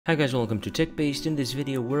Hi guys, welcome to TechBased. In this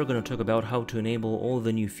video, we're going to talk about how to enable all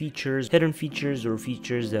the new features, hidden features or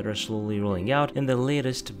features that are slowly rolling out in the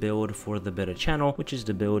latest build for the beta channel, which is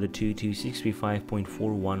the build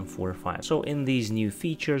 22635.4145. So in these new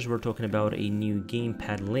features, we're talking about a new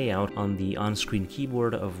gamepad layout on the on-screen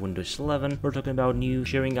keyboard of Windows 11. We're talking about new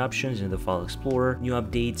sharing options in the File Explorer, new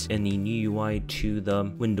updates and the new UI to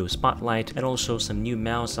the Windows Spotlight, and also some new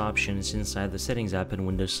mouse options inside the Settings app in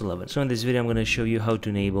Windows 11. So in this video, I'm going to show you how to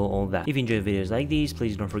enable all that. If you enjoy videos like these,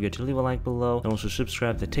 please don't forget to leave a like below and also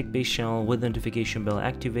subscribe to the TechBased channel with the notification bell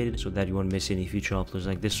activated so that you won't miss any future uploads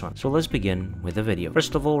like this one. So let's begin with the video.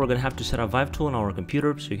 First of all, we're going to have to set up Vive tool on our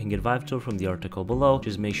computer, so you can get Vive tool from the article below.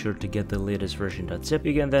 Just make sure to get the latest version.zip.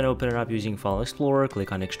 You can then open it up using File Explorer,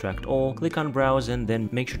 click on Extract All, click on Browse, and then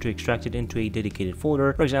make sure to extract it into a dedicated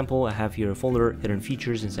folder. For example, I have here a folder, Hidden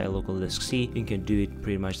Features, inside local disk C. You can do it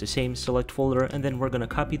pretty much the same. Select folder, and then we're going to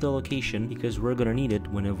copy the location because we're going to need it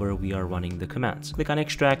whenever we are running the commands. Click on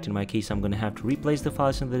Extract. In my case, I'm going to have to replace the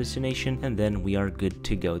files in the destination, and then we are good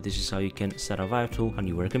to go. This is how you can set up Vive tool on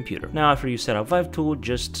your computer. Now, after you set up Vive tool,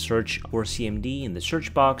 just search for CMD in the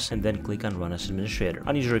search box, and then click on Run as Administrator.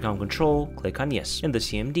 On User Account Control, click on Yes. In the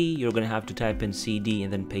CMD, you're going to have to type in CD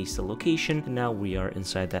and then paste the location, and now we are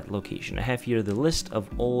inside that location. I have here the list of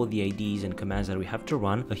all the IDs and commands that we have to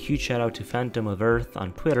run. A huge shout out to Phantom of Earth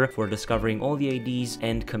on Twitter for discovering all the IDs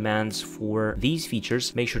and commands for these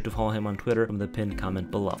features. Make sure to follow him on Twitter from the pinned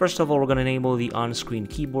comment below. First of all, we're going to enable the on-screen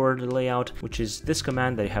keyboard layout, which is this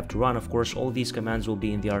command that you have to run. Of course, all these commands will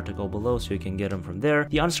be in the article below, so you can get them from there.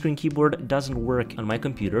 The on-screen keyboard doesn't work on my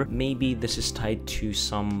computer. Maybe this is tied to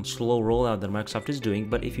some slow rollout that Microsoft is doing,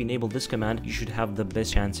 but if you enable this command, you should have the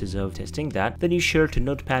best chances of testing that. Then you share to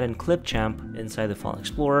Notepad and Clipchamp inside the File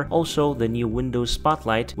Explorer. Also, the new Windows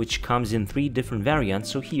Spotlight, which comes in 3 different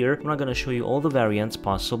variants. So here, I'm not going to show you all the variants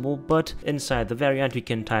possible, but inside the variant, you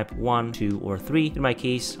can type 1, 2, or 3. In my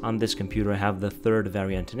case, on this computer, I have the 3rd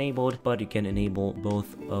variant enabled, but you can enable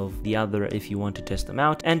both of the other if you want to test them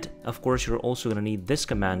out. And of course, you're also going to need this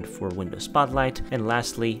command for Windows Spotlight. And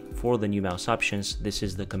lastly, for the new mouse options, this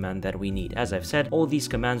is the command that we need. As I've said, all these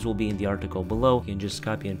commands will be in the article below. You can just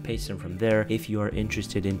copy and paste them from there if you are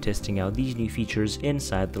interested in testing out these new features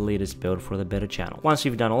inside the latest build for the beta channel. Once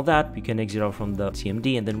you've done all that, you can exit out from the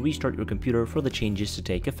CMD and then restart your computer for the changes to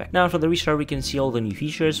take effect. Now, for the restart, we can see all the new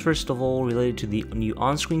features. First of all, related to the new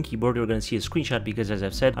on-screen keyboard, you're going to see a screenshot because, as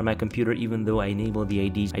I've said, on my computer, even though I enable the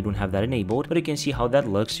IDs, I don't have that enabled, but you can see how that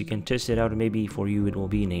looks. You can test it out, and maybe for you it will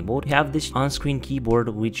be enabled. You have this on-screen keyboard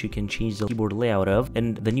which you can change the keyboard layout of,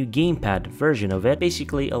 and the new gamepad version of it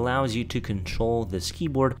basically allows you to control this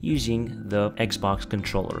keyboard using the Xbox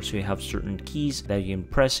controller. So you have certain keys that you can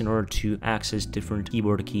press in order to access different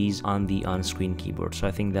keyboard keys on the on-screen keyboard. So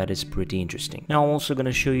I think that is pretty interesting. Now I'm also going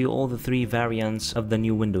to show you all the 3 variants of the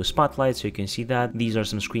new Windows Spotlight, so you can see that these are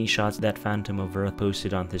some screenshots that Phantom of Earth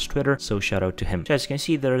posted on his Twitter, so shout out to him. So as you can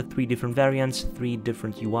see, there are 3 different variants, 3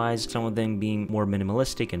 different UIs, some of them being more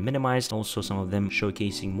minimalistic and minimized, also some of them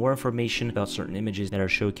showcasing more information about certain images that are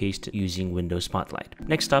showcased using Windows Spotlight.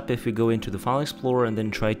 Next up, if we go into the File Explorer and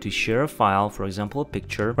then try to share a file, for example a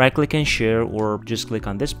picture, right click and share, or just click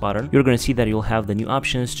on this button, you're going to see that you'll have the new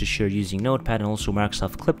options to share using Notepad and also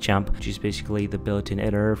Microsoft Clipchamp, which is basically the built-in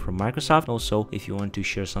editor from Microsoft. Also, if you want to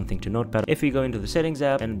share something to Notepad, if we go into the Settings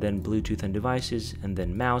app and then Bluetooth and devices and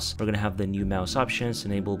then mouse, we're going to have the new mouse options,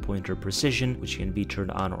 enable pointer precision, which can be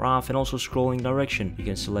turned on or off, and also scrolling direction. You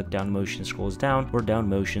can select down motion scrolls down or down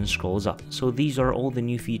motion scrolls up. So these are all the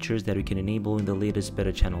new features that we can enable in the latest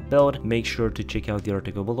beta channel build. Make sure to check out the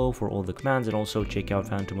article below for all the commands, and also check out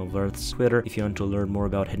Phantom of Earth's Twitter if you want to learn more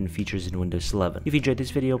about hidden features in Windows 11. If you enjoyed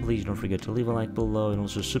this video, please don't forget to leave a like below and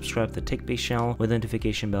also subscribe to the TechBased channel with the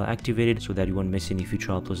notification bell activated so that you won't miss any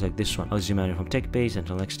future uploads like this one. I was Zoom from TechBased.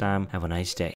 Until next time, have a nice day.